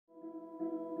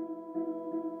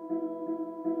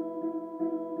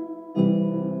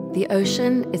The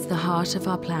ocean is the heart of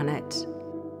our planet.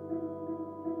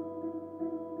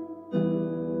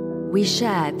 We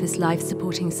share this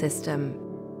life-supporting system.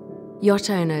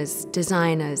 Yacht owners,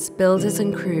 designers, builders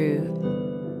and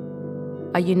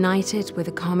crew are united with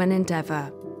a common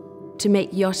endeavor to make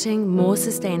yachting more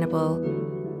sustainable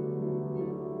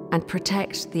and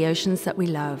protect the oceans that we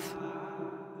love.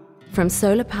 From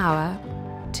solar power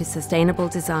to sustainable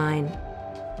design,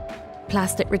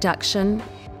 plastic reduction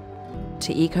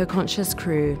to eco-conscious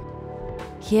crew,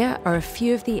 here are a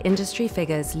few of the industry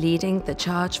figures leading the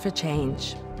charge for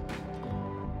change.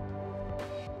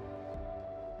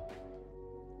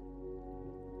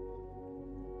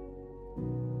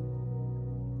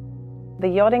 The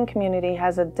yachting community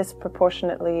has a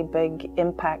disproportionately big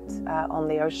impact on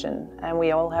the ocean, and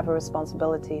we all have a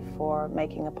responsibility for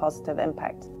making a positive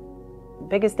impact. The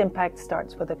biggest impact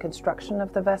starts with the construction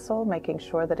of the vessel, making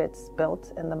sure that it's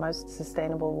built in the most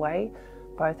sustainable way,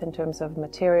 both in terms of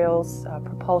materials,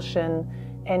 propulsion,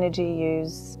 energy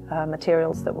use,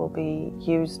 materials that will be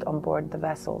used on board the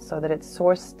vessel, so that it's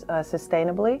sourced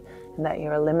sustainably and that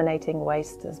you're eliminating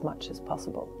waste as much as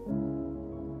possible.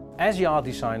 As yacht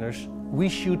designers, we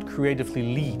should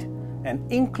creatively lead and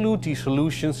include these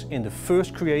solutions in the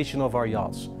first creation of our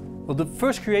yachts. Well, the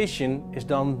first creation is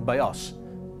done by us,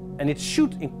 and it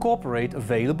should incorporate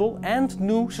available and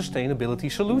new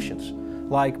sustainability solutions,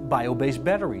 like bio-based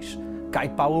batteries,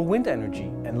 kite power wind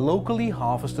energy, and locally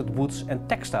harvested woods and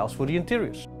textiles for the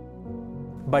interiors.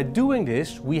 By doing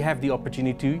this, we have the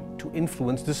opportunity to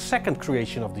influence the second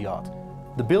creation of the yacht,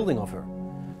 the building of her,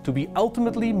 to be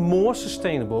ultimately more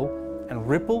sustainable, and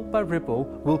ripple by ripple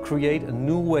will create a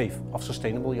new wave of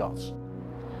sustainable yachts.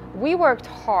 We worked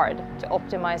hard to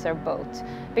optimize our boat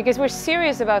because we're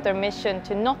serious about our mission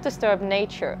to not disturb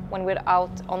nature when we're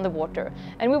out on the water,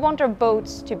 and we want our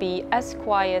boats to be as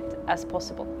quiet as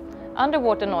possible.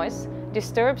 Underwater noise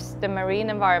disturbs the marine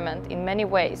environment in many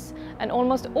ways, and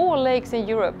almost all lakes in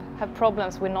Europe have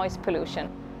problems with noise pollution.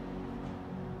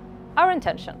 Our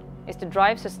intention is to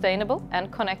drive sustainable and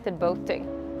connected boating.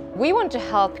 We want to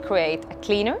help create a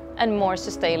cleaner and more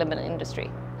sustainable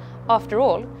industry. After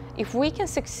all, if we can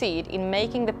succeed in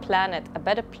making the planet a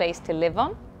better place to live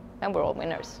on, then we're all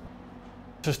winners.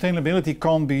 Sustainability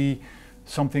can't be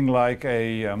something like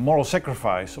a moral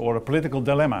sacrifice or a political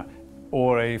dilemma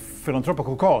or a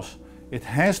philanthropical cause. It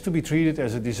has to be treated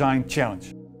as a design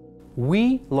challenge.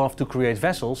 We love to create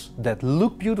vessels that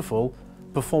look beautiful,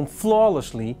 perform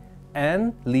flawlessly,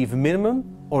 and leave minimum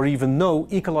or even no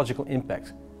ecological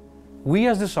impact. We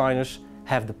as designers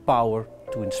have the power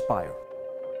to inspire.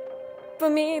 For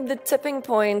me, the tipping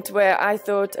point where I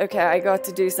thought, okay, I got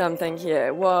to do something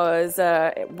here was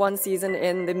one season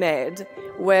in the Med,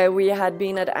 where we had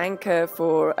been at anchor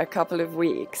for a couple of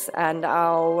weeks, and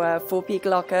our four-peak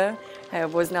locker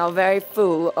was now very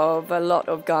full of a lot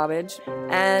of garbage,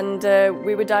 and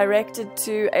we were directed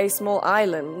to a small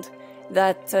island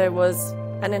that was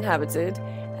uninhabited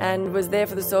and was there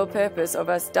for the sole purpose of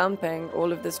us dumping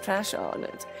all of this trash on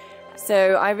it.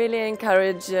 So I really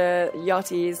encourage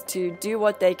yachties to do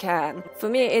what they can. For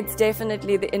me, it's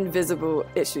definitely the invisible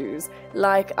issues,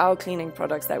 like our cleaning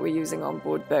products that we're using on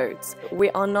board boats.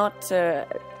 We are not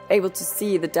able to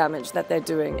see the damage that they're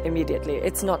doing immediately.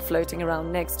 It's not floating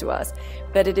around next to us,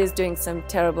 but it is doing some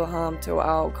terrible harm to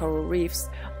our coral reefs,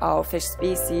 our fish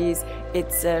species.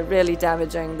 It's really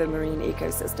damaging the marine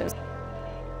ecosystems.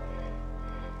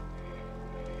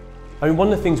 I mean,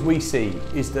 one of the things we see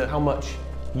is that how much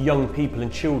young people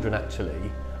and children actually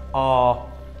are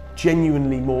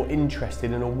genuinely more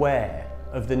interested and aware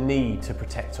of the need to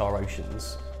protect our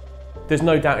oceans. There's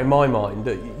no doubt in my mind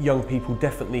that young people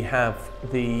definitely have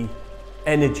the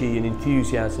energy and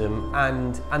enthusiasm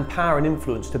and power and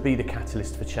influence to be the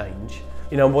catalyst for change.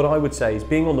 You know, what I would say is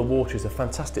being on the water is a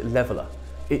fantastic leveller.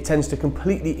 It tends to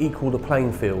completely equal the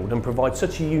playing field and provide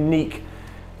such a unique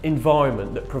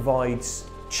environment that provides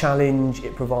challenge,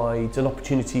 it provides an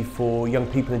opportunity for young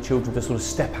people and children to sort of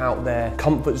step out their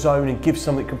comfort zone and give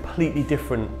something completely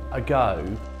different a go.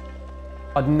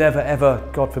 I'd never ever,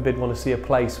 God forbid, want to see a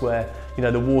place where, you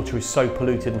know, the water is so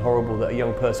polluted and horrible that a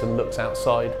young person looks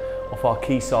outside off our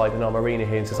quayside in our marina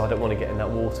here and says, I don't want to get in that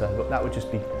water. But that would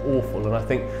just be awful. And I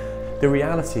think the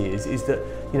reality is that,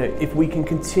 you know, if we can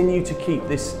continue to keep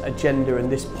this agenda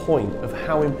and this point of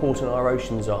how important our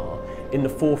oceans are in the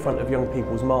forefront of young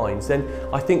people's minds, then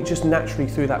I think just naturally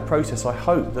through that process, I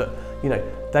hope that, you know,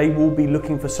 they will be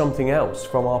looking for something else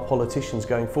from our politicians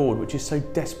going forward, which is so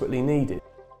desperately needed.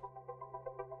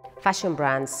 Fashion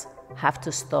brands have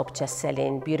to stop just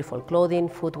selling beautiful clothing,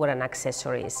 footwear and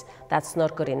accessories. That's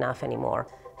not good enough anymore.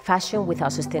 Fashion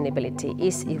without sustainability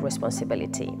is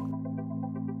irresponsibility.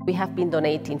 We have been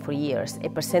donating for years a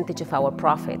percentage of our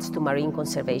profits to marine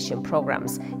conservation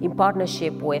programs in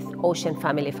partnership with Ocean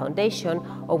Family Foundation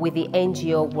or with the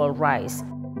NGO World Rise.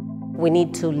 We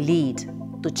need to lead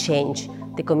to change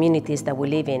the communities that we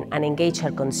live in and engage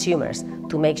our consumers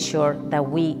to make sure that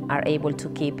we are able to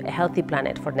keep a healthy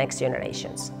planet for next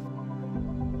generations.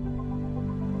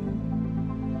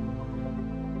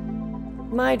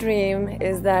 My dream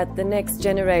is that the next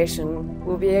generation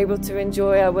will be able to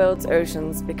enjoy our world's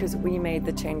oceans because we made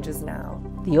the changes now.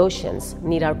 The oceans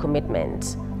need our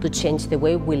commitment to change the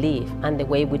way we live and the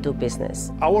way we do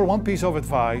business. Our one piece of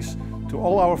advice to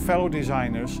all our fellow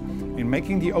designers in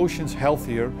making the oceans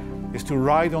healthier is to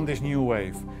ride on this new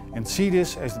wave and see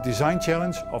this as the design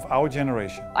challenge of our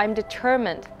generation. I'm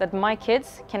determined that my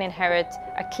kids can inherit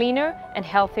a cleaner and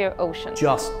healthier ocean.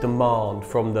 Just demand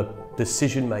from the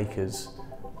decision makers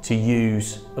to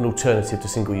use an alternative to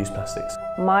single-use plastics.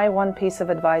 My one piece of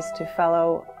advice to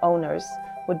fellow owners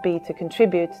would be to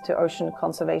contribute to ocean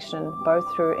conservation, both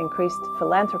through increased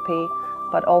philanthropy,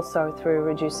 but also through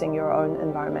reducing your own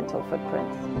environmental footprint.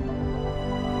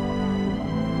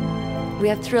 We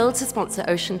are thrilled to sponsor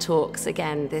Ocean Talks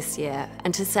again this year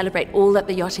and to celebrate all that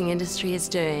the yachting industry is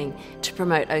doing to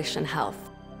promote ocean health.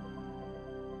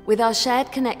 With our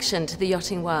shared connection to the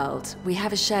yachting world, we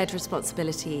have a shared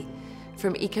responsibility.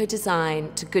 From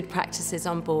eco-design to good practices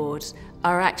on board,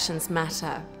 our actions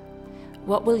matter.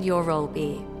 What will your role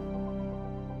be?